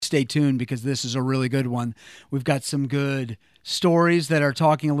stay tuned because this is a really good one. We've got some good stories that are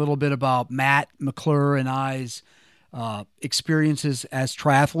talking a little bit about Matt McClure and I's experiences as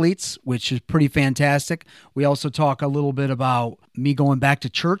triathletes, which is pretty fantastic. We also talk a little bit about me going back to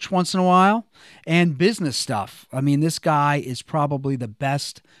church once in a while and business stuff. I mean, this guy is probably the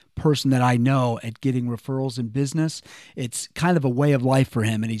best person that I know at getting referrals in business. It's kind of a way of life for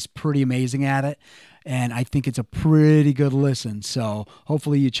him, and he's pretty amazing at it. And I think it's a pretty good listen. So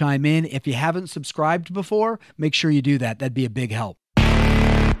hopefully you chime in. If you haven't subscribed before, make sure you do that. That'd be a big help.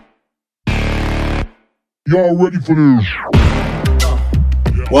 Y'all ready for this?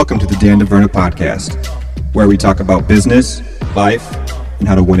 Welcome to the Dan DeVerna Podcast, where we talk about business, life, and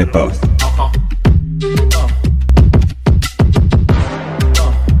how to win at both.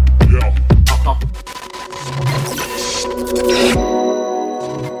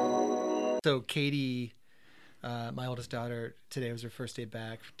 So Katie, my oldest daughter, today was her first day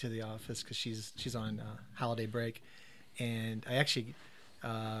back to the office because she's on holiday break, and I actually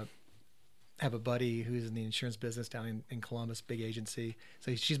have a buddy who's in the insurance business down in Columbus, big agency.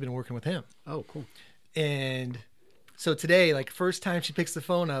 So she's been working with him. Oh, cool. And so today, like, first time she picks the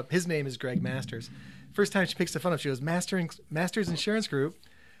phone up, his name is Greg Masters. First time she picks the phone up, she goes, Masters Insurance Group.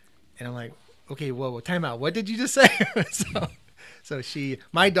 And I'm like, okay, whoa, time out. What did you just say? So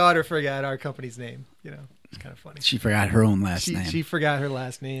my daughter forgot our company's name. You know, it's kind of funny. She forgot her own last name. She forgot her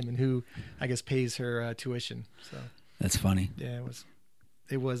last name and who, I guess, pays her tuition. So that's funny. Yeah,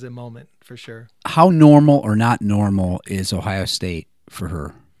 it was a moment for sure. How normal or not normal is Ohio State for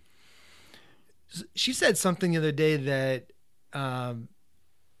her? She said something the other day that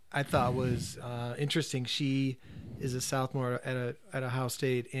I thought was interesting. She is a sophomore at Ohio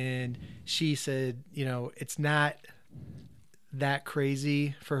State, and she said, you know, it's not that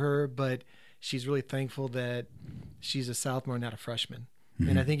crazy for her, but she's really thankful that she's a sophomore, not a freshman. Mm-hmm.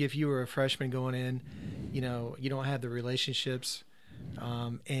 And I think if you were a freshman going in, you know, you don't have the relationships,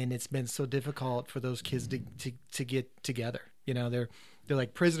 and it's been so difficult for those kids to get together. You know, they're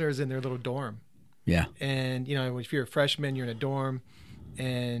like prisoners in their little dorm. Yeah. And, you know, if you're a freshman, you're in a dorm,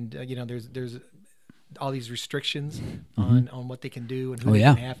 and you know, there's all these restrictions on what they can do and who they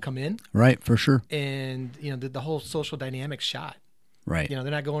can have come in. Right, for sure. And, you know, the whole social dynamic shot. Right. You know,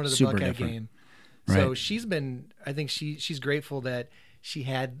 they're not going to the Super Buckeye different. game. Right. So I think she's grateful that she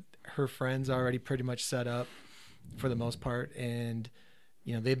had her friends already pretty much set up for the most part. And,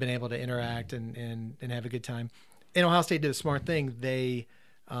 you know, they've been able to interact and have a good time. And Ohio State did a smart thing. They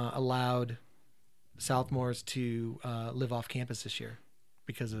allowed sophomores to live off campus this year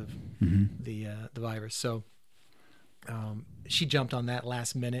because of the virus. So she jumped on that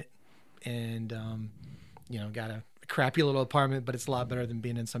last minute and, you know, got a crappy little apartment, but it's a lot better than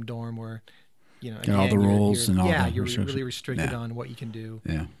being in some dorm where, you know, again, all the rules and all the you're restrictions. really restricted on what you can do.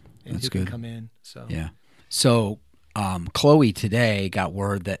 Yeah, and that's who good. can come in. So yeah. So Chloe today got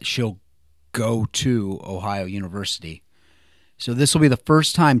word that she'll go to Ohio University. So this will be the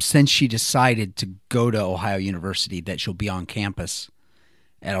first time since she decided to go to Ohio University that she'll be on campus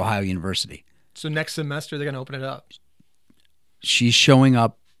at Ohio University. So next semester they're going to open it up. She's showing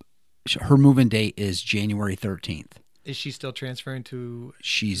up. Her move-in date is January 13th. Is she still transferring to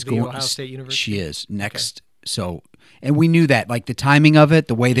She's the going Ohio State University? She is next. Okay. So, and we knew that, like the timing of it,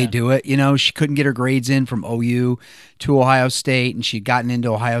 the way they do it. You know, she couldn't get her grades in from OU to Ohio State, and she'd gotten into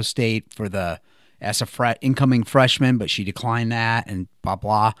Ohio State as a incoming freshman, but she declined that and blah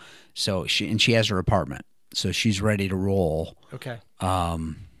blah. So she has her apartment, so she's ready to roll. Okay.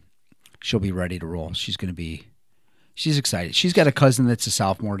 She'll be ready to roll. She's excited. She's got a cousin that's a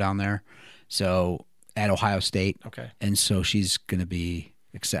sophomore down there, so at Ohio State. Okay. And so she's gonna be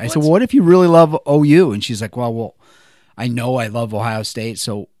excited. I said, well, what if you really love OU? And she's like, well, I know I love Ohio State,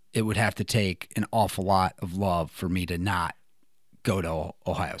 so it would have to take an awful lot of love for me to not go to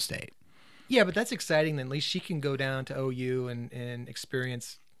Ohio State. Yeah, but that's exciting. Then at least she can go down to OU and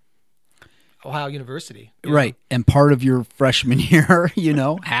experience Ohio University. Right. Know? And part of your freshman year, you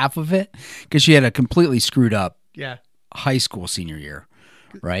know, half of it, because she had a completely screwed up high school senior year,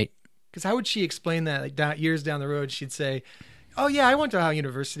 right? Because how would she explain that? Like years down the road, she'd say, oh, yeah, I went to Ohio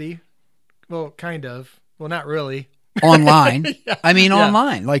University. Well, kind of. Well, not really. Online. I mean,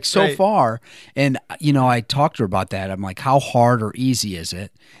 online, like so far. And, you know, I talked to her about that. I'm like, how hard or easy is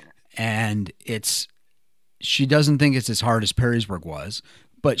it? And she doesn't think it's as hard as Perrysburg was,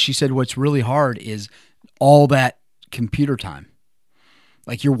 but she said what's really hard is all that computer time.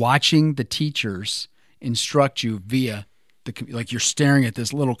 Like you're watching the teachers instruct you via like you're staring at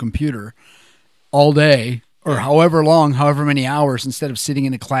this little computer all day or however long, however many hours, instead of sitting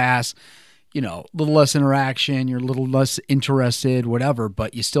in a class, a little less interaction, you're a little less interested, whatever,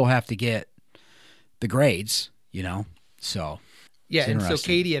 but you still have to get the grades, So Yeah, it's and so interesting.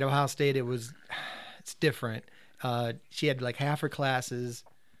 Katie at Ohio State, it's different. She had like half her classes,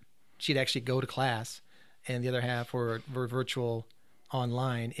 she'd actually go to class, and the other half were virtual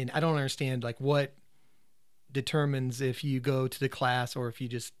online. And I don't understand like what determines if you go to the class or if you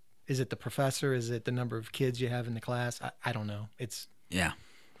just, is it the professor? Is it the number of kids you have in the class? I don't know. It's, Yeah.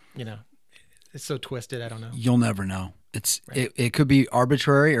 It's so twisted. I don't know. You'll never know. Right. It could be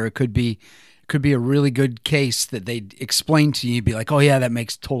arbitrary, or it could be a really good case that they explain to you. You'd be like, oh yeah, that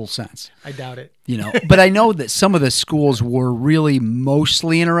makes total sense. I doubt it. But I know that some of the schools were really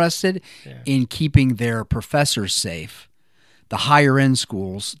mostly interested in keeping their professors safe. The higher end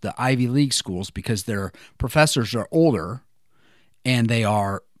schools, the Ivy League schools, because their professors are older, and they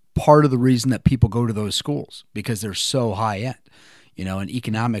are part of the reason that people go to those schools because they're so high end. An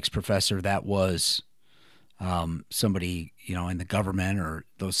economics professor that was somebody, in the government or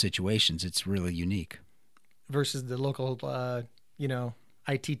those situations. It's really unique. Versus the local,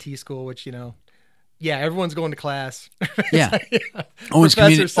 ITT school, which, everyone's going to class. Yeah. Owens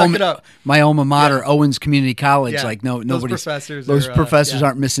Community, suck it up. My alma mater, Owens Community College. Yeah. Like Those nobody's professors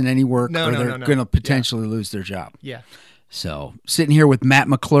aren't missing any work, No, or no, they're no, no. going to potentially lose their job. Yeah. So sitting here with Matt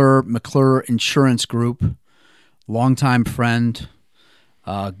McClure, McClure Insurance Group, longtime friend,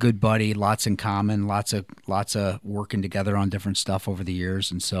 good buddy, lots in common, lots of working together on different stuff over the years.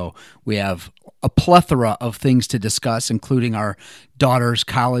 And so we have a plethora of things to discuss, including our daughters'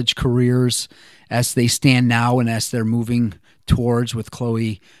 college careers as they stand now and as they're moving towards, with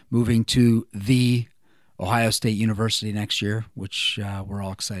Chloe moving to the Ohio State University next year, which we're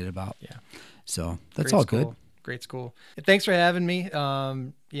all excited about. Yeah. So that's Great all school. good. Great school. And thanks for having me.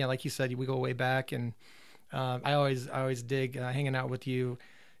 Like you said, we go way back, and I always dig hanging out with you.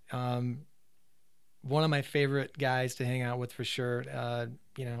 One of my favorite guys to hang out with for sure.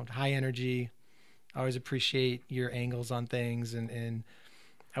 High energy. I always appreciate your angles on things, and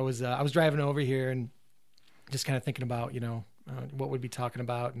I was driving over here and just kind of thinking about what we'd be talking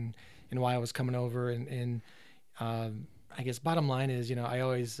about and why I was coming over, and I guess bottom line is I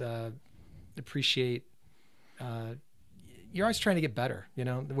always appreciate. You're always trying to get better,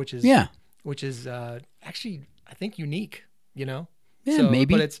 which is actually I think unique, Yeah, so,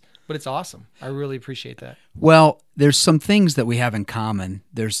 maybe. but it's awesome. I really appreciate that. Well, there's some things that we have in common.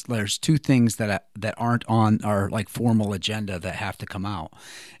 There's two things that aren't on our like formal agenda that have to come out,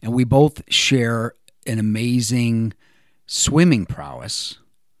 and we both share an amazing swimming prowess.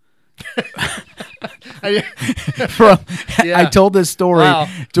 I told this story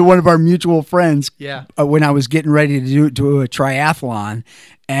to one of our mutual friends when I was getting ready to do a triathlon,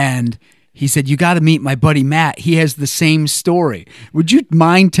 and he said, you got to meet my buddy Matt. He has the same story. Would you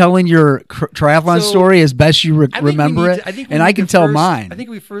mind telling your triathlon story as best you remember it? I can tell mine. I think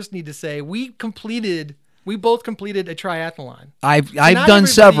we first need to say we both completed a triathlon. I've done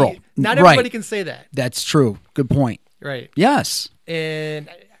several. Not everybody can say that. That's true. Good point. Right. Yes. And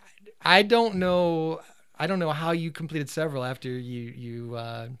I don't know how you completed several after you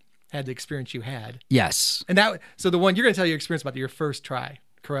had the experience you had. Yes. And so the one you're going to tell your experience about your first try,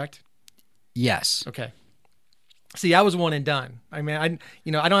 correct? Yes. Okay. See, I was one and done. I mean, I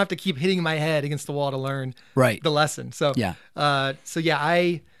don't have to keep hitting my head against the wall to learn the lesson. So yeah. My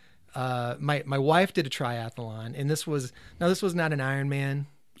wife did a triathlon, and this was not an Ironman.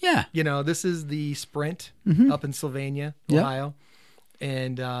 Yeah. This is the Sprint up in Sylvania, Ohio.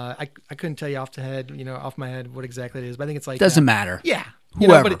 And I couldn't tell you off my head what exactly it is, but I think it's like doesn't matter. Yeah.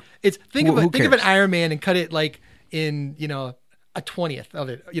 Whoever. But it's think of an Ironman and cut it like in a 20th of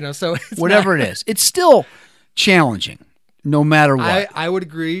it. So it's whatever it is, it's still challenging, no matter what. I would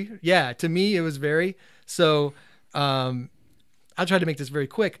agree. Yeah, to me it was very so. I'll try to make this very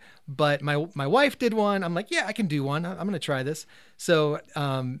quick, but my wife did one. I'm like, yeah, I can do one. I'm going to try this. So,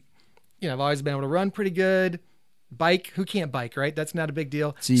 I've always been able to run pretty good. Bike, who can't bike, right? That's not a big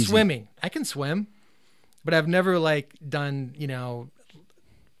deal. It's easy. Swimming, I can swim, but I've never done,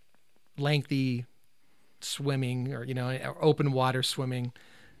 lengthy swimming or, open water swimming,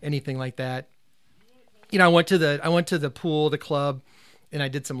 anything like that. I went to the pool, the club, and I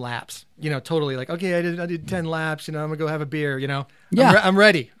did some laps, totally like, okay, I did 10 laps, I'm gonna go have a beer, Yeah. I'm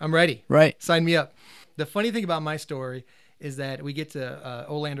ready. Right. Sign me up. The funny thing about my story is that we get to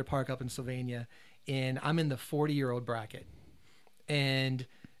Olander Park up in Sylvania, and I'm in the 40-year-old bracket, and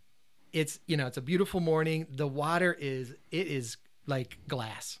it's a beautiful morning. The water is like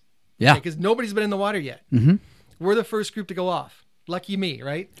glass. Yeah. Because nobody's been in the water yet. Mm-hmm. We're the first group to go off. Lucky me,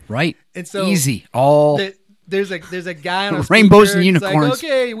 right? Right. And so easy. All there's a guy on a Rainbows scooter, and it's like, unicorns.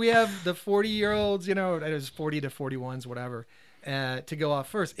 okay, we have the 40-year-olds, it was 40 to 41s, whatever, to go off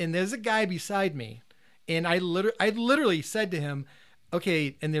first. And there's a guy beside me, and I literally said to him,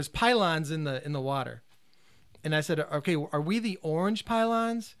 okay, and there's pylons in the water, and I said, okay, are we the orange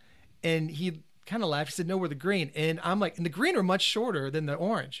pylons? And he kind of laughed. He said, no, we're the green. And I'm like, and the green are much shorter than the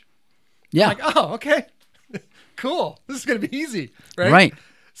orange. Yeah. I'm like, oh, okay, cool. This is gonna be easy, right? Right.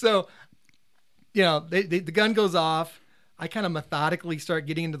 So, the gun goes off. I kind of methodically start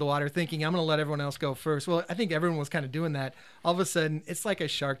getting into the water, thinking I'm going to let everyone else go first. Well, I think everyone was kind of doing that. All of a sudden, it's like a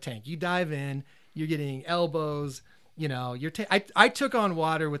Shark Tank. You dive in, you're getting elbows. I took on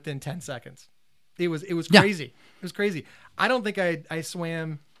water within 10 seconds. It was crazy. It was crazy. I don't think I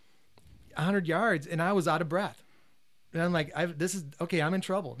swam 100 yards, and I was out of breath. And I'm like, I'm in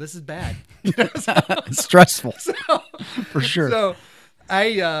trouble. This is bad. It's stressful. For sure. So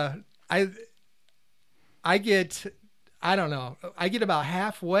I get, I don't know, I get about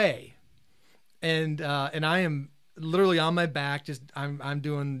halfway, and I am literally on my back. Just I'm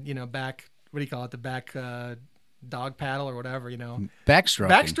doing back, what do you call it, the back dog paddle or whatever, Backstroke.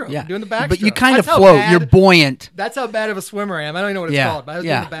 Backstroke. Doing the backstroke. But you kind of That's how float. bad- You're buoyant. That's how bad of a swimmer I am. I don't even know what it's called, but I was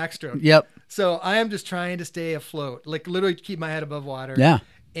doing the backstroke. Yep. So I am just trying to stay afloat, like literally keep my head above water. Yeah.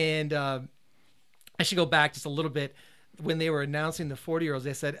 And I should go back just a little bit. When they were announcing the 40-year-olds,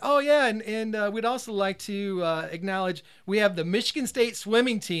 they said, oh, yeah, and we'd also like to acknowledge we have the Michigan State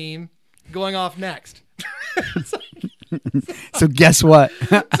swimming team going off next. So guess what?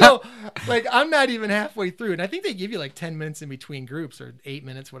 So, I'm not even halfway through. And I think they give you 10 minutes in between groups, or 8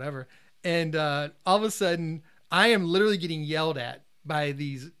 minutes, whatever. And all of a sudden, I am literally getting yelled at by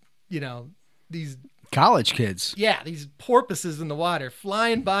these College kids. yeah, these porpoises in the water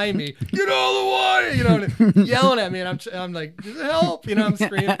flying by me. Get out of the water, and yelling at me, and I'm like, help, I'm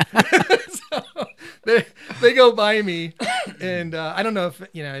screaming. So they go by me, and I don't know if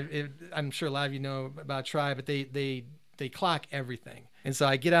I'm sure a lot of you know about Tri, but they clock everything, and so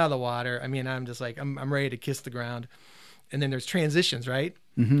I get out of the water. I mean, I'm just like I'm ready to kiss the ground, and then there's transitions, right?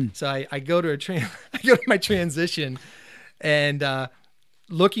 Mm-hmm. So I go to I go to my transition, and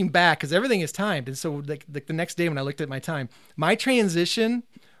looking back, because everything is timed, and so the next day when I looked at my time, my transition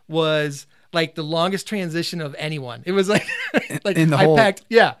was like the longest transition of anyone. It was like in the I whole... packed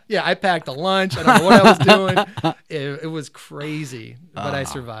I packed a lunch. I don't know what I was doing. It was crazy, but I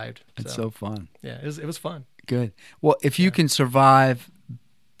survived. It's so fun. Yeah, it was fun. Good. Well, if you can survive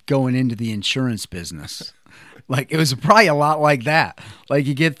going into the insurance business, it was probably a lot like that.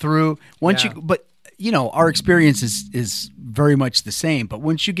 You get through once but our experience is very much the same. But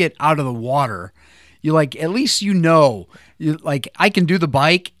once you get out of the water, you at least I can do the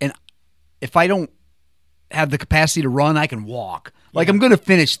bike, and if I don't have the capacity to run, I can walk. I'm going to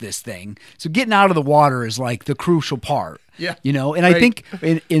finish this thing. So getting out of the water is the crucial part. Yeah. And I think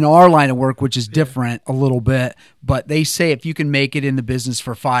in our line of work, which is different a little bit, but they say if you can make it in the business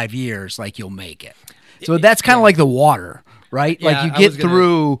for 5 years, you'll make it. So that's kind of like the water, right? Yeah, you get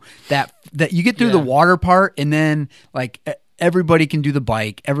through that you get through the water part, and then everybody can do the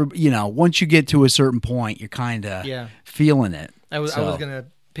bike. Once you get to a certain point, you're kind of feeling it. I was going to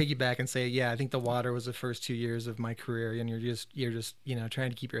piggyback and say, I think the water was the first 2 years of my career, and you're just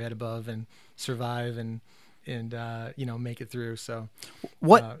trying to keep your head above and survive and make it through. So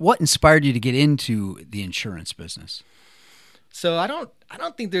what inspired you to get into the insurance business? So I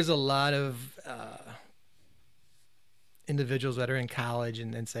don't think there's a lot of individuals that are in college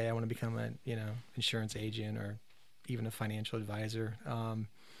and say I want to become an insurance agent or even a financial advisor. I'm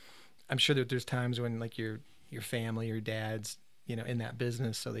sure that there's times when your family, your dad's in that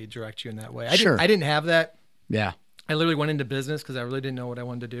business, so they direct you in that way. I didn't have that. Yeah, I literally went into business because I really didn't know what I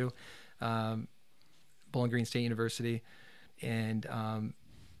wanted to do. Bowling Green State University, and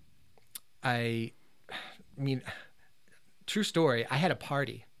I mean, true story. I had a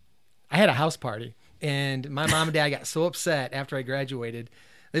party. I had a house party. And my mom and dad got so upset after I graduated.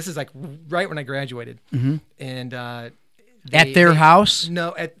 This is right when I graduated. Mm-hmm. And at their house?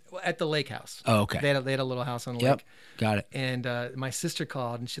 No, at the lake house. Oh, okay. They had a little house on the lake. Got it. And my sister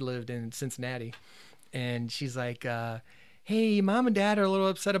called, and she lived in Cincinnati. And she's like, hey, mom and dad are a little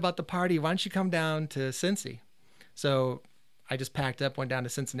upset about the party. Why don't you come down to Cincy? So I just packed up, went down to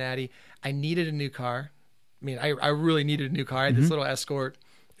Cincinnati. I needed a new car. I mean, I really needed a new car. I had this little Escort.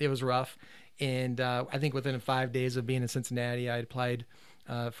 It was rough. And I think within 5 days of being in Cincinnati, I applied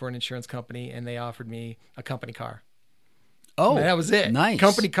for an insurance company, and they offered me a company car. Oh, and that was it. Nice.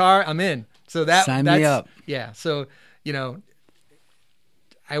 Company car, I'm in. So sign me up. Yeah. So,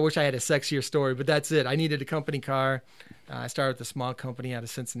 I wish I had a sexier story, but that's it. I needed a company car. I started with a small company out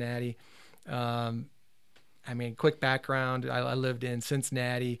of Cincinnati. I mean, quick background. I lived in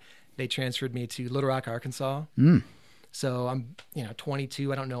Cincinnati. They transferred me to Little Rock, Arkansas. So I'm,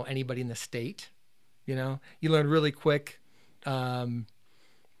 22. I don't know anybody in the state. You learn really quick how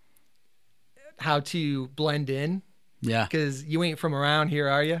to blend in. Yeah. Because you ain't from around here,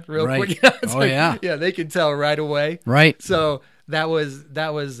 are you? Real Right. quick. It's Yeah. Yeah, they can tell right away. Right. So that was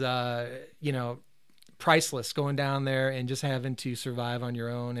priceless, going down there and just having to survive on your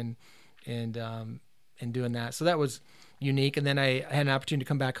own and doing that. So that was unique. And then I had an opportunity to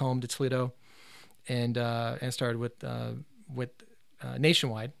come back home to Toledo and started with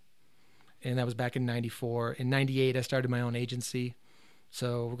Nationwide. And that was back in 94. In 98, I started my own agency.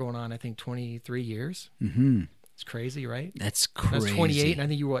 So we're going on, I think, 23 years. Mm-hmm. It's crazy, right? That's crazy. I was 28, and I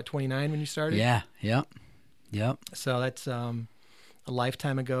think you were, 29 when you started? Yeah. Yep. So that's a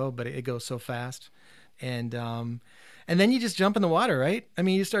lifetime ago, but it goes so fast. And then you just jump in the water, right? I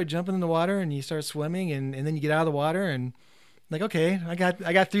mean, you start jumping in the water and you start swimming, and then you get out of the water and like, okay, I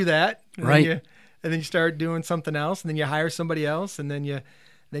got through that. And right. Then you start doing something else, and then you hire somebody else, and then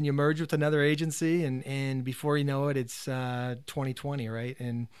you merge with another agency, and before you know it, it's 2020, right?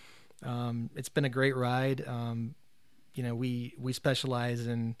 And it's been a great ride. We specialize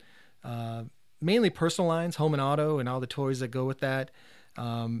in mainly personal lines, home and auto, and all the toys that go with that.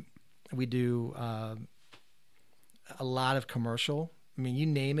 We do a lot of commercial. I mean, you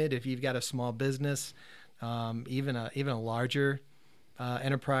name it. If you've got a small business, even a larger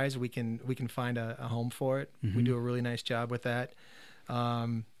enterprise, we can find a home for it. Mm-hmm. We do a really nice job with that. We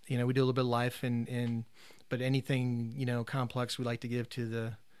do a little bit of life but anything, complex we like to give to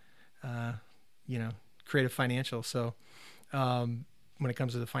the, Creative Financial. So, when it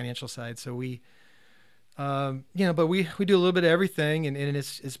comes to the financial side, so we, but we do a little bit of everything, and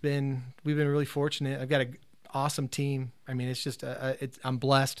we've been really fortunate. I've got an awesome team. I mean, it's just, I'm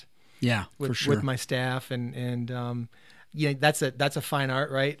blessed. Yeah, with, for sure. with my staff and that's a fine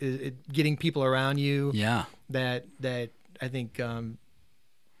art, right? Getting people around you. Yeah. That I think,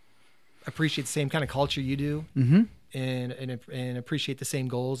 appreciate the same kind of culture you do, Mm-hmm. and appreciate the same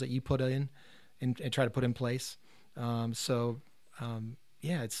goals that you put in and try to put in place. It's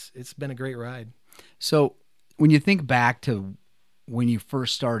been a great ride. So when you think back to when you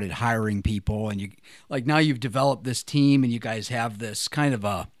first started hiring people, and now you've developed this team, and you guys have this kind of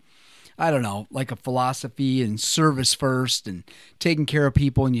a philosophy and service first and taking care of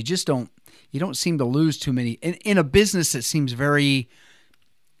people, and you don't seem to lose too many in a business that seems very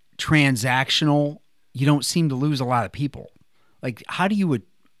transactional. You don't seem to lose a lot of people. Like, what do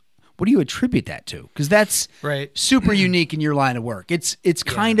you attribute that to? Because that's right. super unique in your line of work. It's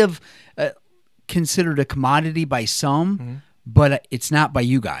kind of considered a commodity by some, mm-hmm. but it's not by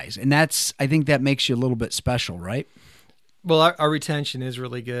you guys. And I think that makes you a little bit special, right? Well, our retention is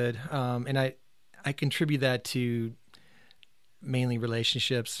really good. And I contribute that to mainly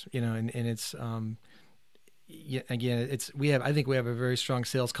relationships, and it's, again, I think we have a very strong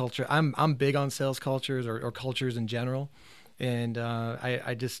sales culture. I'm big on sales cultures or cultures in general. And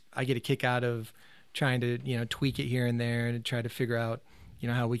I get a kick out of trying to, tweak it here and there and try to figure out,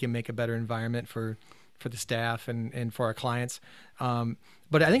 how we can make a better environment for the staff and for our clients.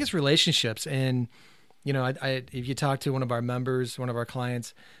 But I think it's relationships. And, if you talk to one of our members, one of our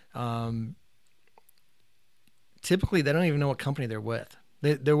clients, typically they don't even know what company they're with.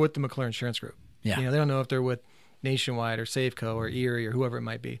 They're with the McClure Insurance Group. Yeah. They don't know if they're with Nationwide or Safeco or Erie or whoever it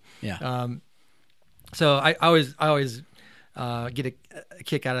might be. Yeah. So I always get a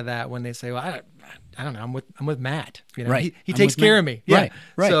kick out of that when they say, "Well, I don't know, I'm with Matt. Right. He takes care of me." Yeah.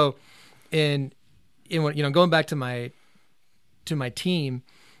 Right. So, and going back to my team,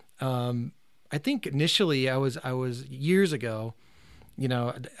 I think initially I was years ago,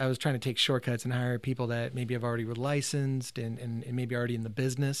 I was trying to take shortcuts and hire people that maybe have already were licensed and maybe already in the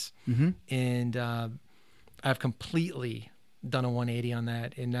business, mm-hmm. and I've completely done a 180 on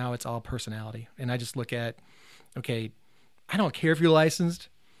that, and now it's all personality. And I just look at, okay, I don't care if you're licensed.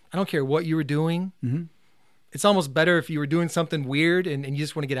 I don't care what you were doing. Mm-hmm. It's almost better if you were doing something weird and you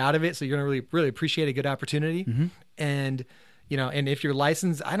just want to get out of it. So you're going to really, really appreciate a good opportunity. Mm-hmm. And, and if you're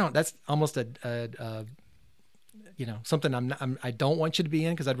licensed, that's almost something I don't want you to be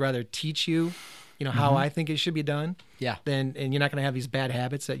in, because I'd rather teach you, how mm-hmm. I think it should be done. Yeah. And you're not going to have these bad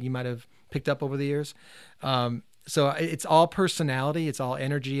habits that you might have picked up over the years. So it's all personality. It's all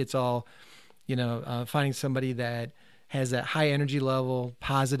energy. It's all, finding somebody that has that high energy level,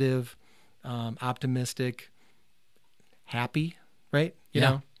 positive, optimistic, happy, right? You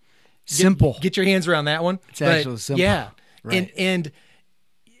know, simple. Get your hands around that one. It's actually simple. Yeah. Right. And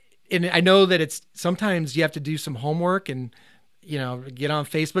I know that it's sometimes you have to do some homework and, get on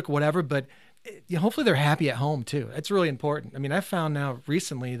Facebook, whatever, but hopefully they're happy at home too. That's really important. I mean, I found now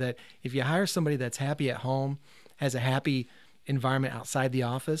recently that if you hire somebody that's happy at home, has a happy environment outside the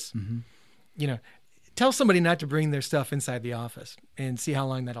office, you know, tell somebody not to bring their stuff inside the office and see how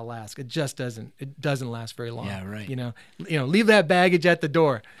long that'll last. It doesn't last very long. Yeah, right. You know, leave that baggage at the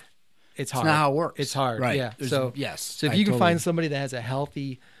door. It's hard. It's not how it works. It's hard. Right. Yeah. So if I you can totally- find somebody that has a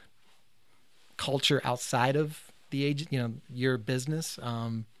healthy culture outside of the agent, your business,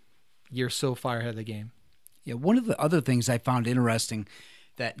 you're so far ahead of the game. Yeah, one of the other things I found interesting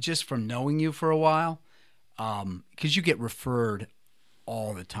that just from knowing you for a while, because you get referred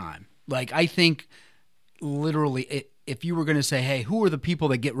all the time. Like, I think literally if you were going to say, hey, who are the people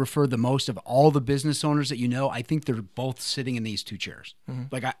that get referred the most of all the business owners that you know, I think they're both sitting in these two chairs.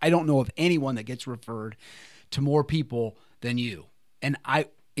 Like, I don't know of anyone that gets referred to more people than you. And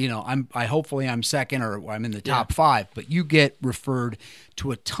hopefully I'm second or I'm in the top 5, but you get referred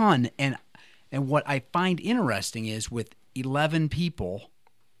to a ton. And what I find interesting is with 11 people,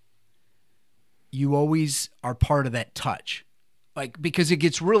 you always are part of that touch. Like, because it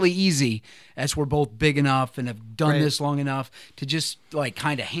gets really easy as we're both big enough and have done this long enough to just like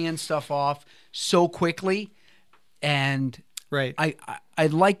kind of hand stuff off so quickly. And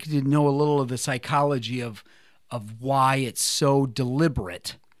I'd like to know a little of the psychology of why it's so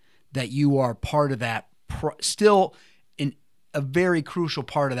deliberate that you are part of that, still in a very crucial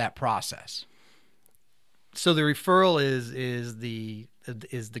part of that process. So the referral is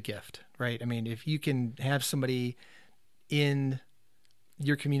the gift, right? I mean, if you can have somebody in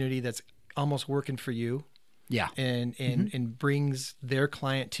your community that's almost working for you, and brings their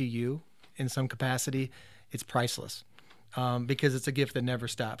client to you in some capacity, it's priceless, because it's a gift that never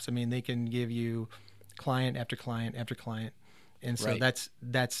stops. I mean, they can give you client after client after client, and so that's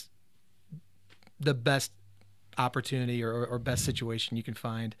the best opportunity or best situation you can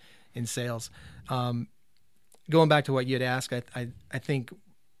find in sales. Going back to what you had asked, I think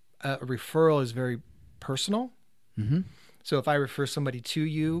a referral is very personal. So if I refer somebody to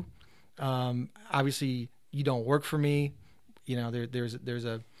you, obviously you don't work for me. There's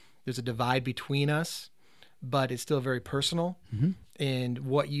a divide between us, but it's still very personal. And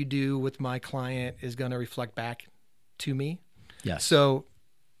what you do with my client is going to reflect back to me. Yes. So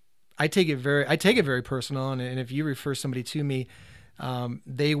I take it very personal. And if you refer somebody to me,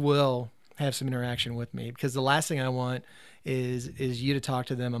 they will have some interaction with me, because the last thing I want is you to talk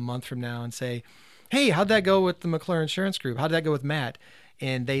to them a month from now and say, hey, how'd that go with the McClure Insurance Group? How'd that go with Matt?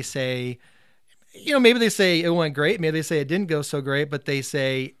 And they say, maybe they say it went great. Maybe they say it didn't go so great, but they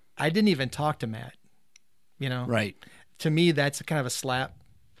say, I didn't even talk to Matt. Right. To me, that's kind of a slap.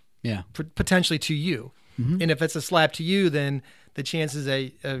 Yeah. Potentially to you. And if it's a slap to you, then the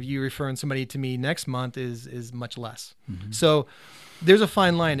chances of you referring somebody to me next month is much less. So there's a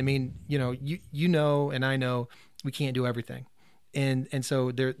fine line. I mean, and I know we can't do everything. And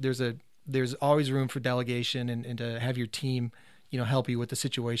so there's always room for delegation and to have your team, help you with the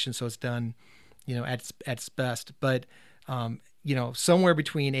situation so it's done, at its best. But, somewhere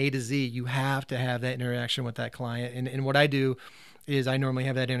between A to Z, you have to have that interaction with that client. And what I do is I normally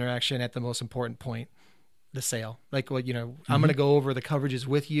have that interaction at the most important point, the sale. Like, I'm going to go over the coverages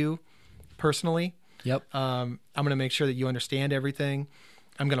with you personally. Yep. I'm going to make sure that you understand everything.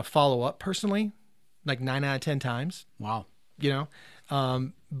 I'm going to follow up personally, like 9 out of 10 times. Wow.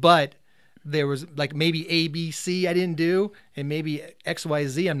 But there was like maybe A, B, C I didn't do, and maybe X, Y,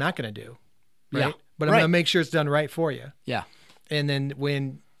 Z I'm not going to do. Right. Yeah. But I'm going to make sure it's done right for you. Yeah. And then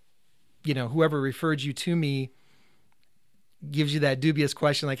when, whoever referred you to me gives you that dubious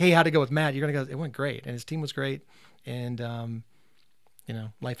question, like, hey, how'd it go with Matt? You're going to go, it went great. And his team was great. And,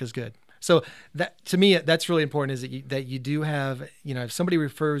 life is good. So that, to me, that's really important, is that you do have, if somebody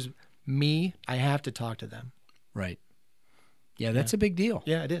refers me, I have to talk to them. Right. Yeah, that's a big deal.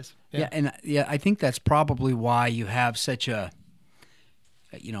 Yeah, it is. Yeah. And I think that's probably why you have such a,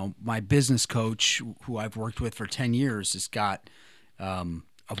 my business coach who I've worked with for 10 years has got a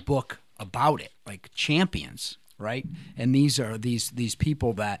book about it, like Champions, right? And these are these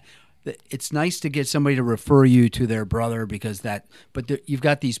people that it's nice to get somebody to refer you to their brother but you've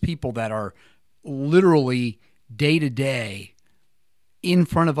got these people that are literally day to day in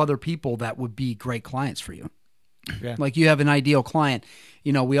front of other people that would be great clients for you. Yeah. Like, you have an ideal client.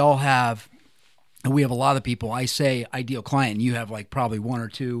 We all have, and we have a lot of people. I say ideal client, and you have like probably 1 or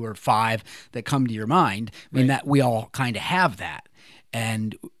 2 or 5 that come to your mind. I mean, that we all kind of have that.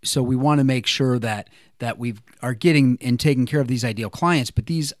 And so we want to make sure that we are getting and taking care of these ideal clients, but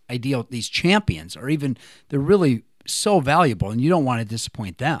these champions they're really so valuable, and you don't want to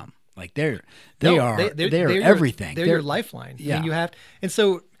disappoint them. Like they're everything. They're your lifeline. Yeah. And you have, and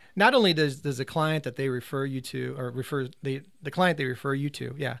so not only does the client that they refer you to, or the client they refer you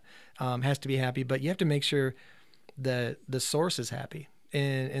to, has to be happy, but you have to make sure the source is happy.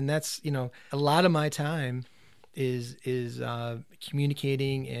 And that's, a lot of my time is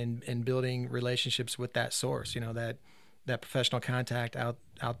communicating and building relationships with that source, that professional contact out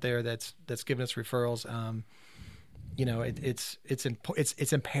there that's giving us referrals.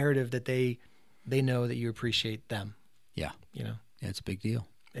 It's imperative that they know that you appreciate them. Yeah. Yeah, it's a big deal.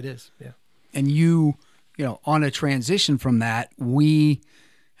 It is. Yeah. And you on a transition from that, we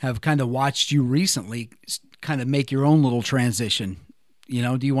have kind of watched you recently kind of make your own little transition. Do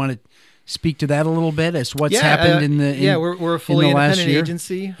you want to speak to that a little bit as what's happened we're a fully independent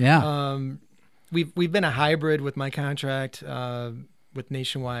agency. Yeah. We've been a hybrid with my contract with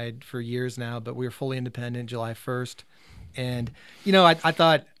Nationwide for years now, but we're fully independent July 1st. And I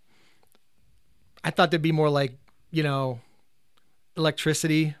thought there'd be more like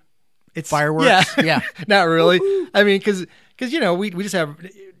electricity. It's fireworks. Yeah. Not really. I mean, because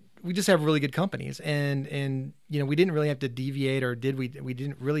we just have really good companies, and we didn't really have to deviate, or did we? We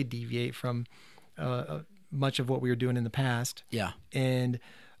didn't really deviate from much of what we were doing in the past. Yeah.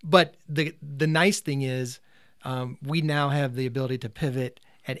 But the nice thing is, we now have the ability to pivot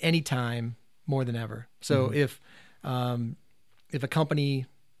at any time more than ever. So if a company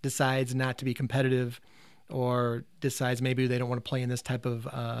decides not to be competitive, or decides maybe they don't want to play in this type of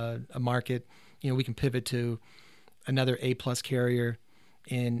a market, we can pivot to another A+ carrier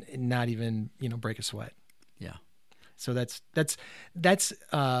and not even break a sweat. Yeah. So that's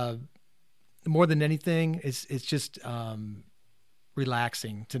more than anything, it's just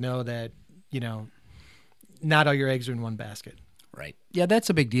relaxing to know that not all your eggs are in one basket. Right. Yeah, that's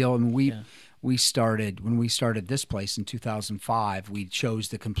a big deal. And when we started this place in 2005, we chose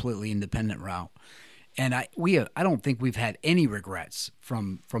the completely independent route. And I don't think we've had any regrets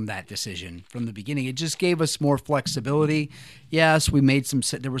from that decision from the beginning. It just gave us more flexibility. Yes, we made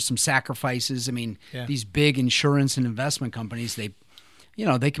there were some sacrifices. I mean, these big insurance and investment companies, they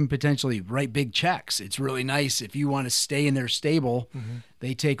can potentially write big checks. It's really nice if you want to stay in their stable. Mm-hmm.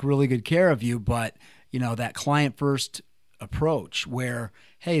 They take really good care of you. But that client first approach where,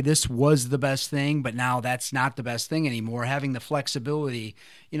 hey, this was the best thing, but now that's not the best thing anymore. Having the flexibility,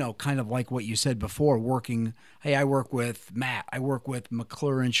 kind of like what you said before, I work with Matt, I work with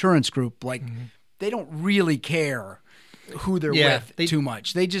McClure Insurance Group. Like, they don't really care who they're with too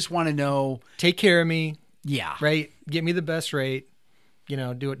much. They just want to know. Take care of me. Yeah. Right. Get me the best rate.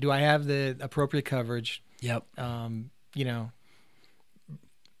 Do I have the appropriate coverage? Yep.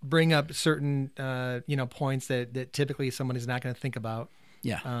 Bring up certain, points that typically someone is not going to think about.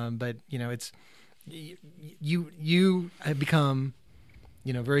 Yeah. But it's you have become,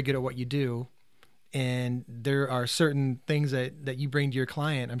 very good at what you do, and there are certain things that you bring to your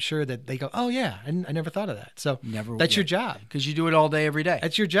client. I'm sure that they go, oh yeah, I never thought of that. So that's your job, because you do it all day, every day.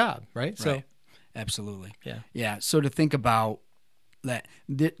 That's your job, right? So absolutely. Yeah. Yeah. So to think about that,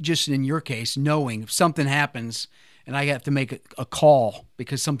 just in your case, knowing if something happens and I have to make a call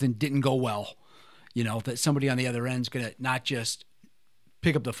because something didn't go well, that somebody on the other end is going to not just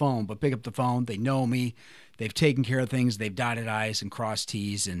pick up the phone, but pick up the phone. They know me. They've taken care of things. They've dotted I's and crossed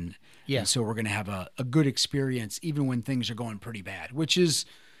T's. And so we're going to have a good experience even when things are going pretty bad, which is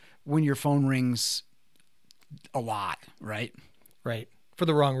when your phone rings a lot, right? Right. For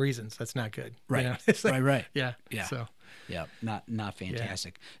the wrong reasons. That's not good. Right. Right. Yeah. Yeah. So. Yeah, not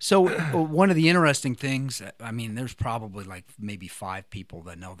fantastic. Yeah. So one of the interesting things, I mean, there's probably like maybe 5 people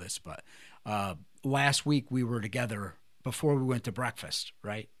that know this, but last week we were together before we went to breakfast,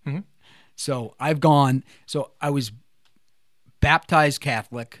 right? Mm-hmm. So I was baptized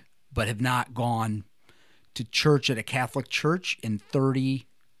Catholic, but have not gone to church at a Catholic church in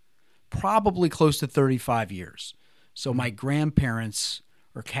probably close to 35 years. So my grandparents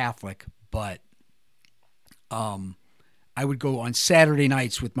are Catholic, but I would go on Saturday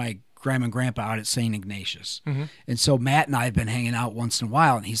nights with my grandma and grandpa out at St. Ignatius. Mm-hmm. And so Matt and I have been hanging out once in a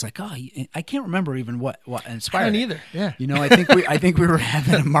while, and he's like, oh, I can't remember even what inspired. I don't either. Yeah. I think we were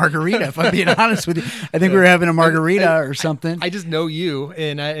having a margarita, if I'm being honest with you. I think we were having a margarita or something. I just know you,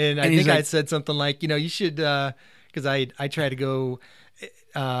 and I think I said something like, you should, because I try to go,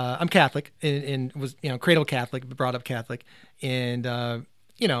 I'm Catholic and was, cradle Catholic, brought up Catholic, and,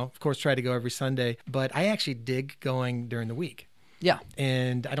 of course, try to go every Sunday, but I actually dig going during the week. Yeah.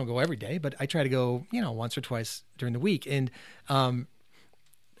 And I don't go every day, but I try to go, once or twice during the week. And,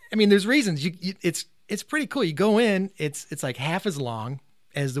 there's reasons. It's pretty cool. You go in, it's like half as long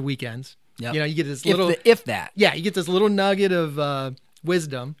as the weekends. Yep. You get this little, if that. Yeah. You get this little nugget of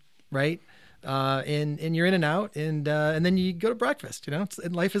wisdom, right? and you're in and out, and then you go to breakfast,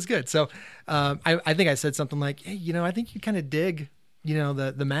 and life is good. So I think I said something like, hey, I think you kind of dig,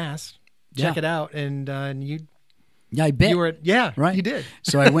 the Mass, check it out. And you, Yeah, I bet. you were, Right. you did.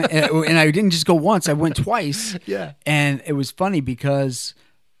 So I went, and I didn't just go once, I went twice. Yeah. And it was funny because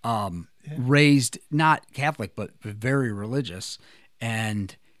raised not Catholic, but very religious,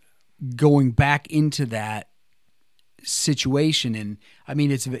 and going back into that situation. And I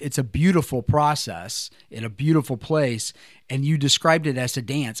mean, it's a beautiful process in a beautiful place. And you described it as a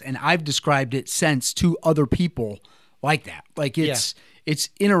dance. And I've described it since to other people like that. Like it's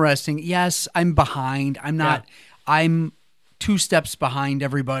interesting. Yes, I'm behind. I'm not, I'm 2 steps behind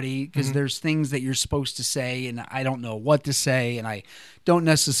everybody because there's things that you're supposed to say and I don't know what to say and I don't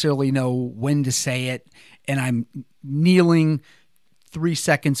necessarily know when to say it. And I'm kneeling 3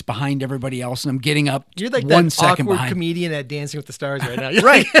 seconds behind everybody else and I'm getting up. You're like 1 that second awkward behind. Comedian at Dancing with the Stars right now.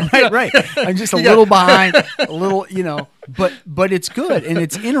 Right. I'm just a little behind, a little, but it's good. And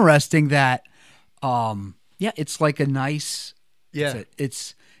it's interesting that, it's like a nice,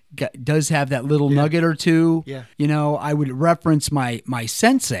 does have that little nugget or two. Yeah. I would reference my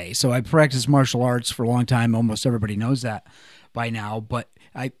sensei. So I practiced martial arts for a long time. Almost everybody knows that by now. But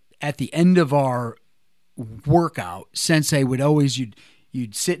at the end of our workout, sensei would always, you'd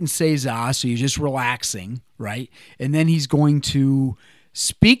sit in seiza, so you're just relaxing, right? And then he's going to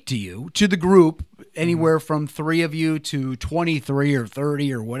speak to you, to the group, anywhere from 3 of you to 23 or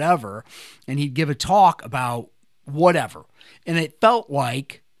 30 or whatever. And he'd give a talk about whatever. And it felt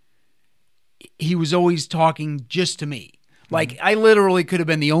like he was always talking just to me. Like I literally could have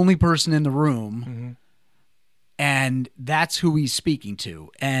been the only person in the room and that's who he's speaking to.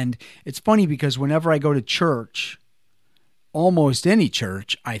 And it's funny because whenever I go to church, almost any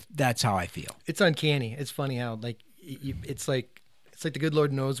church, that's how I feel. It's uncanny. It's funny how it's like the good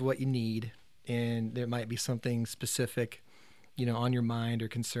Lord knows what you need, and there might be something specific, on your mind or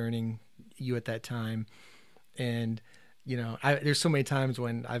concerning you at that time. And there's so many times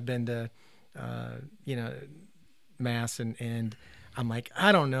when I've been to Mass and I'm like,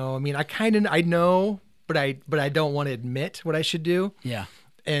 I don't know. I mean, I know, but I don't want to admit what I should do. Yeah.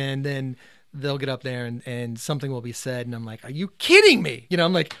 And then they'll get up there and something will be said and I'm like, are you kidding me?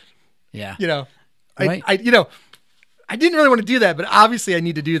 I'm like, yeah. Right. I didn't really want to do that, but obviously I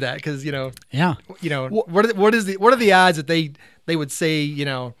need to do that because, yeah. What are the odds that they would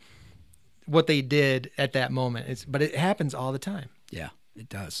say, what they did at that moment? But it happens all the time. Yeah, it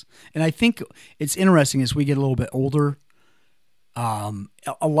does. And I think it's interesting as we get a little bit older, a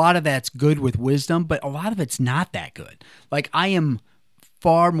lot of that's good with wisdom, but a lot of it's not that good. Like I am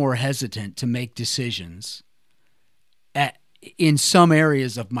far more hesitant to make decisions in some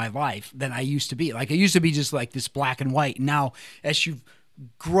areas of my life than I used to be. Like I used to be just like this black and white. Now, as you've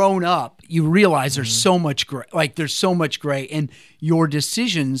grown up, you realize there's so much gray. Like there's so much gray, and your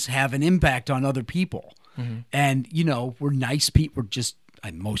decisions have an impact on other people. And we're nice people. We're just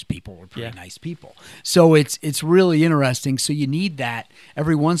most people are pretty nice people. So it's really interesting. So you need that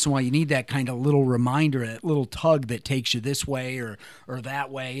every once in a while. You need that kind of little reminder, that little tug that takes you this way or that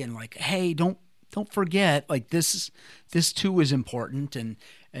way, and like, hey, don't forget, like this too is important.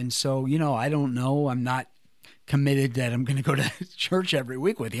 And so I don't know. I'm not committed that I'm going to go to church every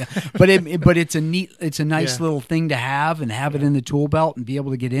week with you, but it's a nice little thing to have and have it in the tool belt and be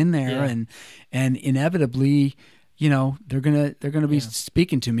able to get in there and inevitably, they're gonna be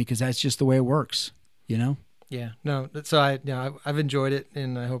speaking to me because that's just the way it works, Yeah. No. So I've enjoyed it,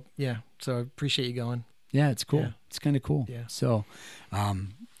 and I hope. Yeah. So I appreciate you going. Yeah, it's cool. Yeah. It's kind of cool. Yeah. So,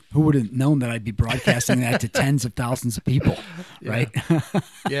 who would have known that I'd be broadcasting that to tens of thousands of people, right?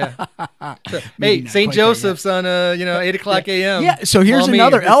 Yeah. So, hey, St. Joseph's on 8:00 a.m. Yeah. So here's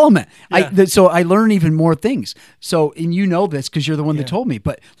another element. So I learn even more things. So and this because you're the one that told me.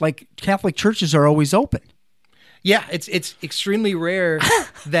 But like Catholic churches are always open. Yeah, it's extremely rare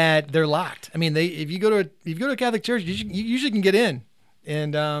that they're locked. I mean, if you go to a Catholic church, you usually can get in,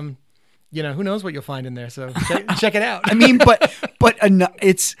 and who knows what you'll find in there. So check it out. I mean, but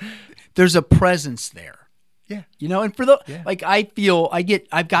there's a presence there. Yeah. And for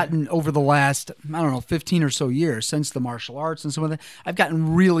I've gotten over the last, 15 or so years since the martial arts and some of that, I've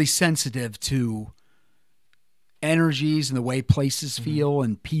gotten really sensitive to energies and the way places feel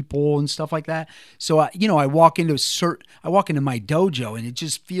and people and stuff like that. So, I walk into my dojo and it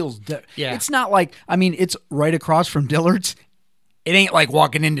just feels, it's not like, it's right across from Dillard's. It ain't like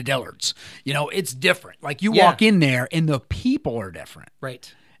walking into Dillard's, it's different. Like you walk in there and the people are different.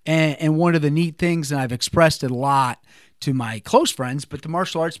 Right. And one of the neat things, and I've expressed it a lot to my close friends, but the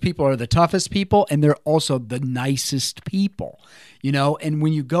martial arts people are the toughest people and they're also the nicest people, and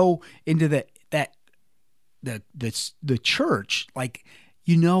when you go into that the church, like,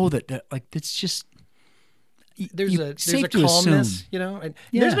 you know, that like it's just there's a calmness, you know. And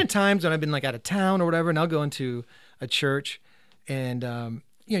there's been times when I've been like out of town or whatever, and I'll go into a church, and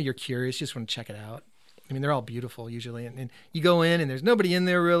you know, you're curious, you just want to check it out. I mean, they're all beautiful usually, and you go in and there's nobody in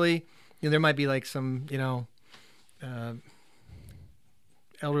there really. You know, there might be like some, you know,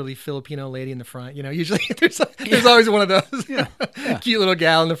 elderly Filipino lady in the front. You know, usually there's always one of those cute little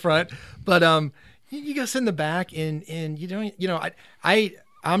gal in the front. But you go sit in the back, and you don't, you know,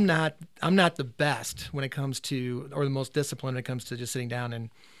 I'm not the best when it comes to, or the most disciplined when it comes to just sitting down and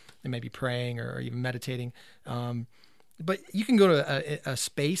maybe praying or even meditating. But you can go to a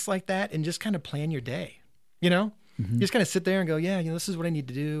space like that and just kind of plan your day. You know, you just kind of sit there and go, yeah, you know, this is what I need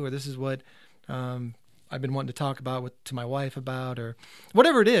to do, or this is what I've been wanting to talk about to my wife about, or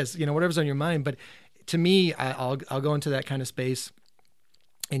whatever it is, you know, whatever's on your mind. But to me, I'll go into that kind of space,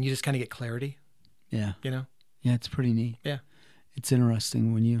 and you just kind of get clarity. Yeah. You know? Yeah, it's pretty neat. Yeah. It's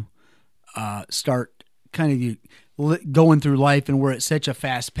interesting when you start kind of going through life, and we're at such a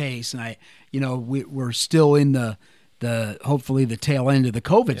fast pace, and we're still in the hopefully the tail end of the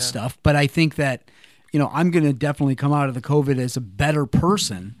COVID stuff. But I think that, you know, I'm going to definitely come out of the COVID as a better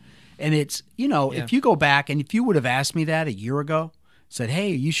person. And it's, you know, if you go back and if you would have asked me that a year ago, said, hey,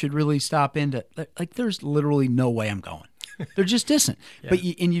 you should really stop into, like, there's literally no way I'm going. There just isn't. But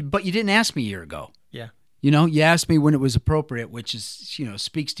you didn't ask me a year ago. Yeah. You know, you asked me when it was appropriate, which is, you know,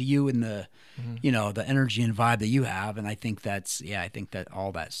 speaks to you and the, you know, the energy and vibe that you have. And I think I think that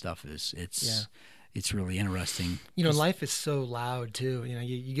all that stuff it's really interesting. You know, life is so loud too. You know,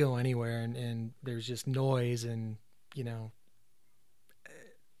 you go anywhere and there's just noise and, you know,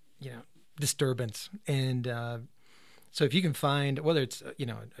 disturbance. And so if you can find, whether it's, you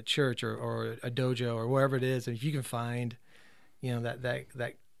know, a church or a dojo or wherever it is, if you can find, you know, that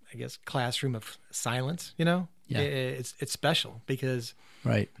I guess classroom of silence, you know, it's special because,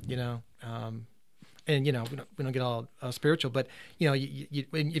 right. You know, and, you know, we don't get all spiritual, but, you know,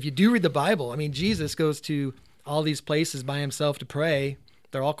 if you do read the Bible, I mean, Jesus goes to all these places by himself to pray.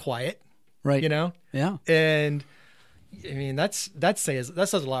 They're all quiet, right? You know? Yeah. And I mean, that says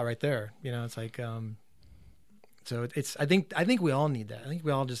a lot right there. You know, it's like, so it's, I think we all need that. I think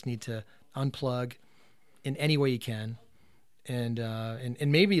we all just need to unplug in any way you can. And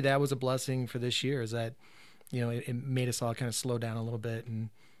maybe that was a blessing for this year, is that, you know, it made us all kind of slow down a little bit and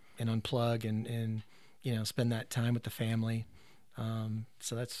unplug and, you know, spend that time with the family.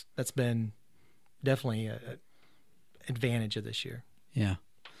 So that's been definitely a advantage of this year. Yeah.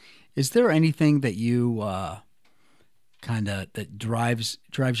 Is there anything that you kind of that drives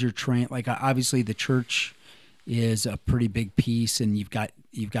your train? Like, obviously the church is a pretty big piece, and you've got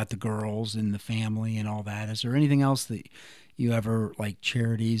the girls and the family and all that. Is there anything else that you ever, like,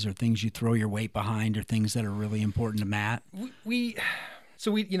 charities or things you throw your weight behind, or things that are really important to Matt? We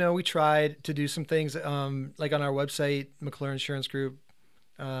tried to do some things, like on our website, McClure Insurance Group,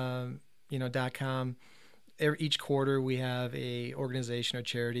 .com. Each quarter we have a organization or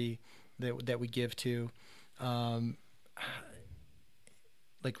charity that we give to.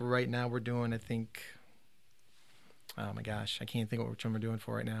 Like right now we're doing, I think, oh my gosh, I can't think of which one we're doing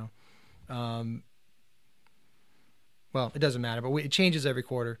for right now. Well, it doesn't matter, but it changes every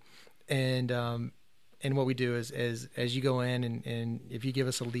quarter. And what we do is as you go in and if you give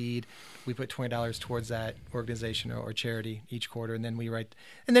us a lead, we put $20 towards that organization or charity each quarter. And then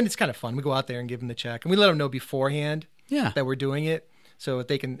and then it's kind of fun. We go out there and give them the check, and we let them know beforehand that we're doing it. So if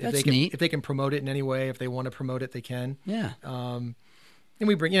they can promote it in any way, if they want to promote it, they can. Yeah. And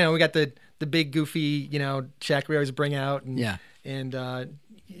we bring, you know, we got the big goofy, you know, check we always bring out and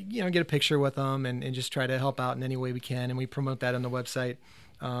you know, get a picture with them and just try to help out in any way we can. And we promote that on the website.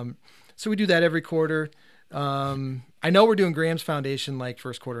 So we do that every quarter. I know we're doing Graham's Foundation like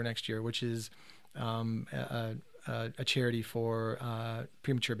first quarter next year, which is a charity for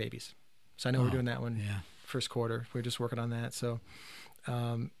premature babies. So I know we're doing that one first quarter. We're just working on that. So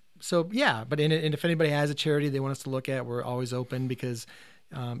yeah. But if anybody has a charity they want us to look at, we're always open because,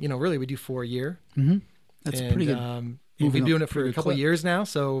 you know, really we do 4 a year. Mm-hmm. That's pretty good. We've been doing it for a couple of years now.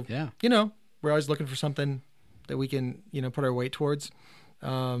 So, yeah, you know, we're always looking for something that we can, you know, put our weight towards.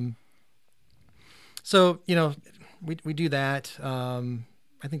 So, you know, we do that.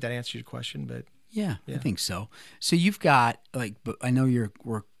 I think that answers your question, but yeah, I think so. So you've got, like, I know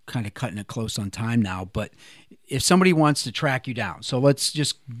we're kind of cutting it close on time now, but if somebody wants to track you down, so let's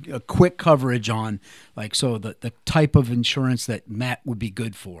just a quick coverage on like, so the type of insurance that Matt would be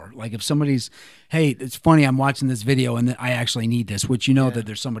good for. Like if somebody's, hey, it's funny, I'm watching this video and I actually need this, which that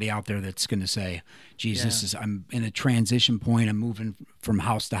there's somebody out there that's going to say, geez, I'm in a transition point. I'm moving from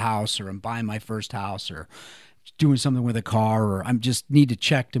house to house, or I'm buying my first house, or doing something with a car, or I'm just need to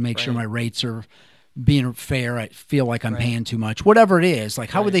check to make sure my rates are being fair. I feel like I'm paying too much, whatever it is. Like,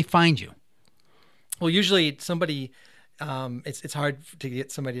 how would they find you? Well, usually somebody, it's hard to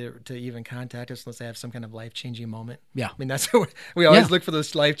get somebody to even contact us unless they have some kind of life-changing moment. Yeah. I mean, that's what we always look for,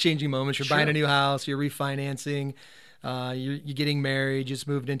 those life-changing moments. You're buying a new house, you're refinancing, you're getting married, just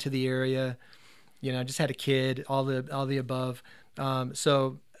moved into the area, just had a kid, all the above.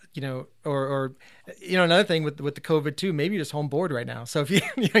 So, or another thing with the COVID too, maybe you're just home bored right now. So if you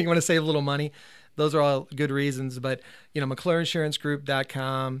want to save a little money, those are all good reasons. But,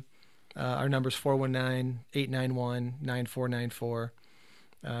 McClureInsuranceGroup.com. Our number's 419-891-9494.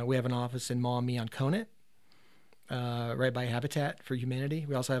 We have an office in Maumee on Conant, right by Habitat for Humanity.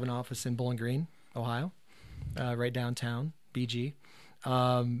 We also have an office in Bowling Green, Ohio, right downtown, BG.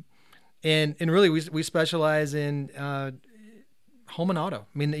 And really, we specialize in home and auto.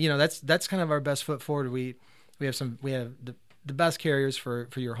 I mean, that's kind of our best foot forward. We have the best carriers for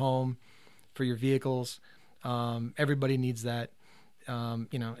your home, for your vehicles. Everybody needs that.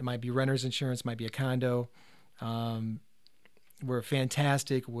 It might be renter's insurance, might be a condo. We're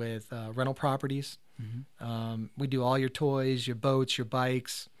fantastic with rental properties. Mm-hmm. We do all your toys, your boats, your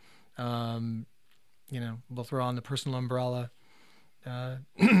bikes. We'll throw on the personal umbrella.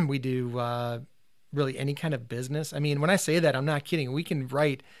 We do really any kind of business. I mean, when I say that, I'm not kidding. We can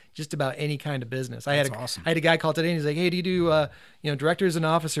write just about any kind of business. I had a guy call today and he's like, hey, do you do directors and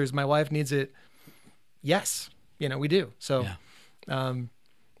officers? My wife needs it. Yes, we do. So. Yeah. And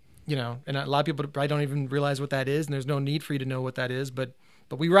a lot of people probably don't even realize what that is, and there's no need for you to know what that is, but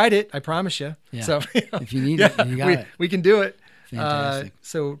we write it, I promise you. Yeah. So if you need it, you got it. We can do it. Fantastic.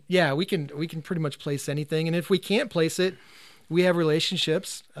 We can pretty much place anything, and if we can't place it, we have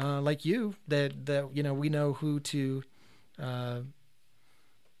relationships like you that we know who to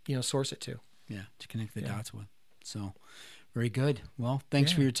source it to. Yeah, to connect the dots with. So. Very good. Well,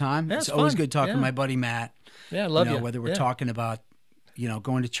 thanks for your time. Yeah, it's always good talking to my buddy Matt. Yeah, I love you. Whether we're talking about,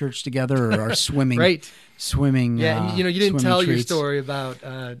 going to church together or our swimming. Right. Swimming. Yeah, you didn't tell your story about.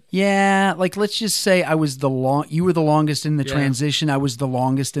 Like let's just say I was you were the longest in the transition. I was the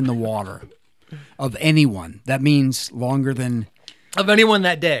longest in the water of anyone. That means longer than. Of anyone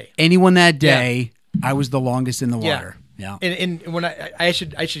that day. Anyone that day, I was the longest in the water. Yeah. And when I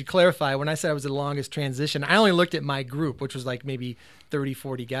should clarify, when I said I was the longest transition, I only looked at my group, which was like maybe 30,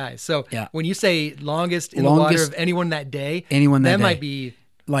 40 guys. So when you say longest in the water of anyone that day, that might be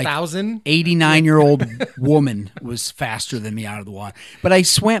like 1,000. 89-year-old woman was faster than me out of the water. But I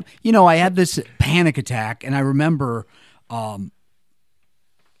swam, I had this panic attack, and I remember I'm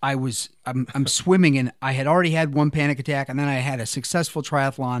swimming, and I had already had one panic attack, and then I had a successful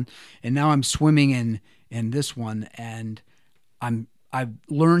triathlon, and now I'm swimming in this one, and I've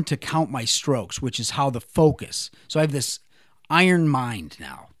learned to count my strokes, which is how the focus. So I have this iron mind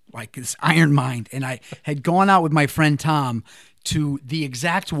now, like this iron mind, and I had gone out with my friend Tom to the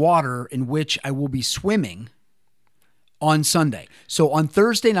exact water in which I will be swimming on Sunday. So on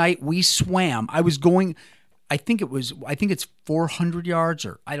Thursday night we swam. I think it's 400 yards,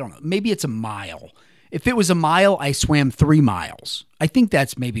 or I don't know, maybe it's a mile. If it was a mile, I swam 3 miles. I think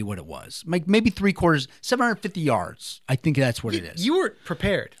that's maybe what it was. Maybe 3/4, 750 yards. I think that's what it is. You were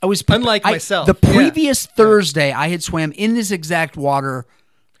prepared. I was unlike myself. The previous Thursday, I had swam in this exact water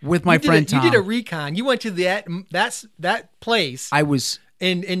with my friend Tom. You did a recon. You went to that place. I was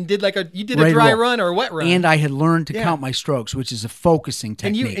and did a dry run or a wet run. And I had learned to count my strokes, which is a focusing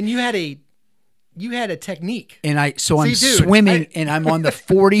technique. And you had a technique. And I'm swimming, and I'm on the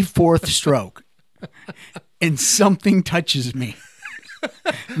 44th stroke. And something touches me.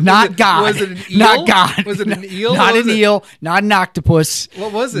 Not God. Was it an eel? Not God. Was it an eel? Not an eel. Not an octopus.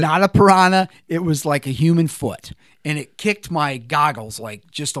 What was it? Not a piranha. It was like a human foot. And it kicked my goggles like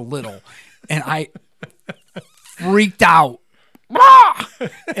just a little. And I freaked out.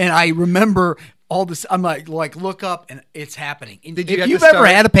 And I remember all this. I'm like look up, and it's happening. Did you if you've ever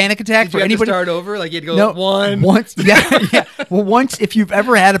had a panic attack did you for anybody, to start over? Like you'd go once. Yeah. Well, once if you've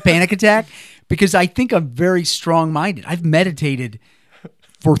ever had a panic attack, because I think I'm very strong-minded. I've meditated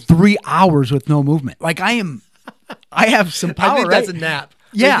for 3 hours with no movement. Like I have some power. I think that's a nap.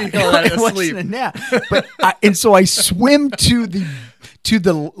 Yeah, it wasn't a nap. But and so I swim to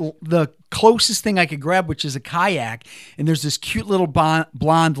the closest thing I could grab, which is a kayak, and there's this cute little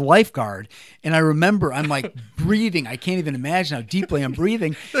blonde lifeguard. And I remember I'm like breathing. I can't even imagine how deeply I'm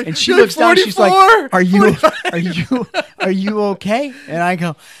breathing. And she looks down. She's like, "Are you okay?" And I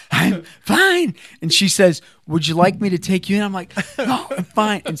go, "I'm fine." And she says, "Would you like me to take you in?" I'm like, "No, I'm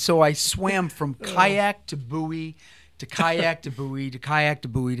fine." And so I swam from kayak to buoy, to kayak to buoy, to kayak to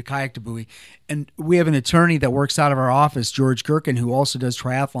buoy, to kayak to buoy. And we have an attorney that works out of our office, George Gherkin, who also does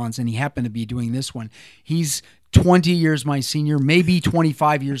triathlons, and he happened to be doing this one. He's 20 years my senior, maybe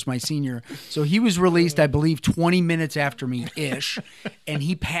 25 years my senior. So he was released, I believe, 20 minutes after me-ish, and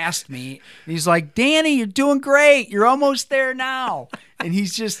he passed me. He's like, "Danny, you're doing great. You're almost there now." And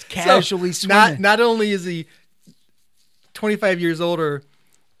he's just casually swimming. Not only is he 25 years older,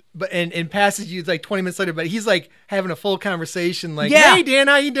 but and passes you like 20 minutes later, but he's like having a full conversation, like, "Hey Dan,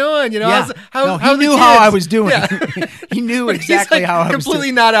 how you doing?" You know, yeah. how he knew how I was doing. Yeah. He knew exactly like how I was doing.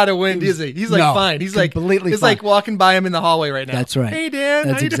 Completely not out of wind, is he? He's like fine. He's like completely. It's fine. like walking by him in the hallway right now. That's right. "Hey Dan,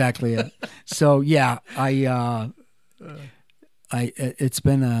 that's exactly it." So yeah, it's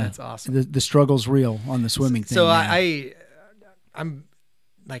been that's awesome. The struggle's real on the swimming thing. So I'm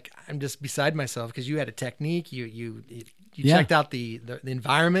just beside myself because you had a technique. You checked out the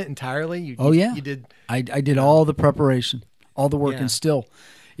environment entirely. You did. I did all the preparation, all the work, and still,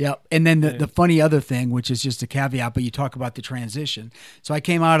 yeah. And then the funny other thing, which is just a caveat, but you talk about the transition. So I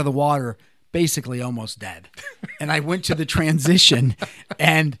came out of the water basically almost dead, and I went to the transition,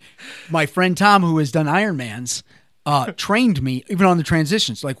 and my friend Tom, who has done Ironmans, trained me even on the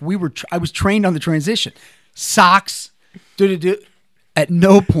transitions. Like I was trained on the transition, socks, At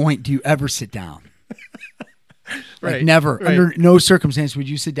no point do you ever sit down. Like never, under no circumstance would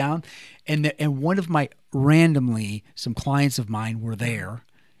you sit down. And one of my some clients of mine were there,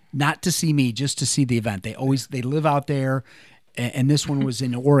 not to see me, just to see the event. They live out there, and this one was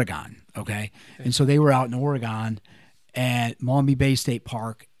in Oregon. Okay. And so they were out in Oregon at Maumee Bay State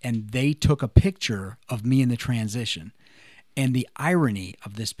Park, and they took a picture of me in the transition. And the irony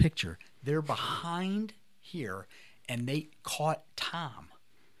of this picture, they're behind here, and they caught Tom.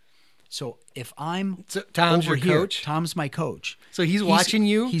 So if Tom's over your here, coach? Tom's my coach. So he's watching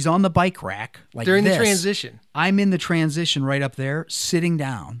you? He's on the bike rack like during this. the transition. I'm in the transition right up there, sitting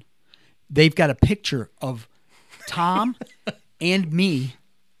down. They've got a picture of Tom and me,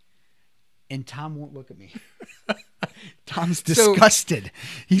 and Tom won't look at me. Tom's disgusted.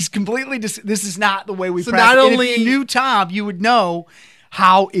 He's completely this is not the way we practice. Not only if you knew Tom, you would know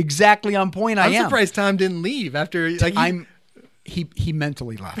how exactly on point I am. I'm surprised Tom didn't leave after he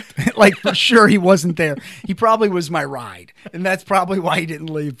mentally left. Like for sure he wasn't there. He probably was my ride, and that's probably why he didn't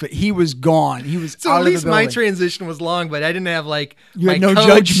leave. But he was gone. He was out at least of the building. my transition was long, but I didn't have you my had no coach.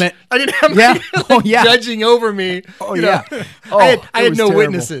 Judgment. I didn't have judging over me. Oh yeah. I had no terrible.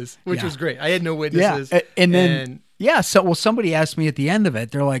 Witnesses, which was great. I had no witnesses. Yeah. And then somebody asked me at the end of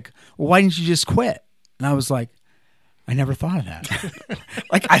it. They're like, "Well, why didn't you just quit?" And I was like, I never thought of that.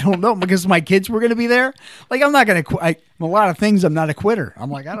 Like, I don't know, because my kids were going to be there. Like, I'm not going to quit. A lot of things, I'm not a quitter.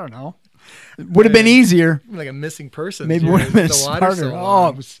 I'm like, I don't know. It would have been easier. Like a missing person. Maybe would have been smarter.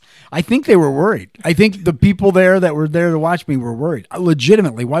 I think they were worried. I think the people there that were there to watch me were worried.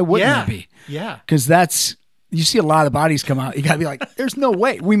 Legitimately. Why wouldn't they be? Yeah. Because you see a lot of bodies come out. You got to be like, there's no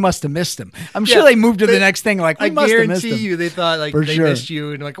way. We must have missed him. I'm sure they moved to the next thing like, we must have missed him. I guarantee you they thought like they missed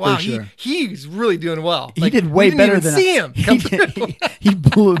you and like, wow, he's really doing well. He did way better than see him. He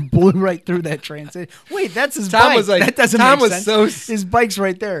blew right through that transit. Wait, that's his bike. Was like, that doesn't Tom make was sense. so his bike's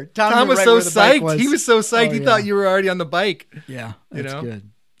right there. Tom was right so where the bike psyched. was. He was so psyched. He thought you were already on the bike. Yeah, that's good.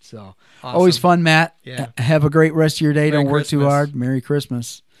 So awesome. Always fun, Matt. Yeah. Have a great rest of your day. Merry Don't work too hard. Merry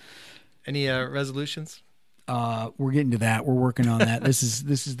Christmas. Any resolutions? We're getting to that. We're working on that. This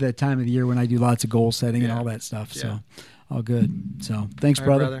is the time of the year when I do lots of goal setting and all that stuff. So all good. So thanks,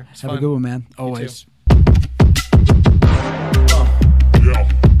 brother. Have fun. a good one, man. Always.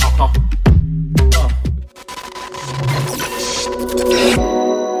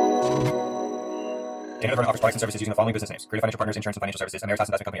 Dana Firm offers products and services using the following business names: Creative Financial Partners, Insurance and Financial Services, Ameritas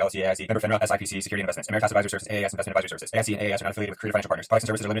Investment Company, LLC, AIC, member FINRA, SIPC, Security Investments, Ameritas Advisor Services, AAS Investment Advisory Services. AIC and AAS are not affiliated with Creative Financial Partners. Products and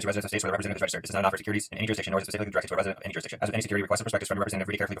services are limited to residents of states where the representative is registered. This is not an offer of securities in any jurisdiction, nor is it specifically directed to a resident of any jurisdiction. As with any security, request a prospectus from a representative.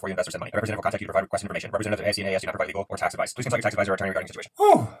 Read it carefully before you invest or send money. A representative will contact you to provide request information. Representatives of AIC and AAS do not provide legal or tax advice. Please consult your tax advisor or attorney regarding the situation.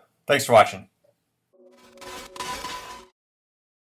 Thanks for watching.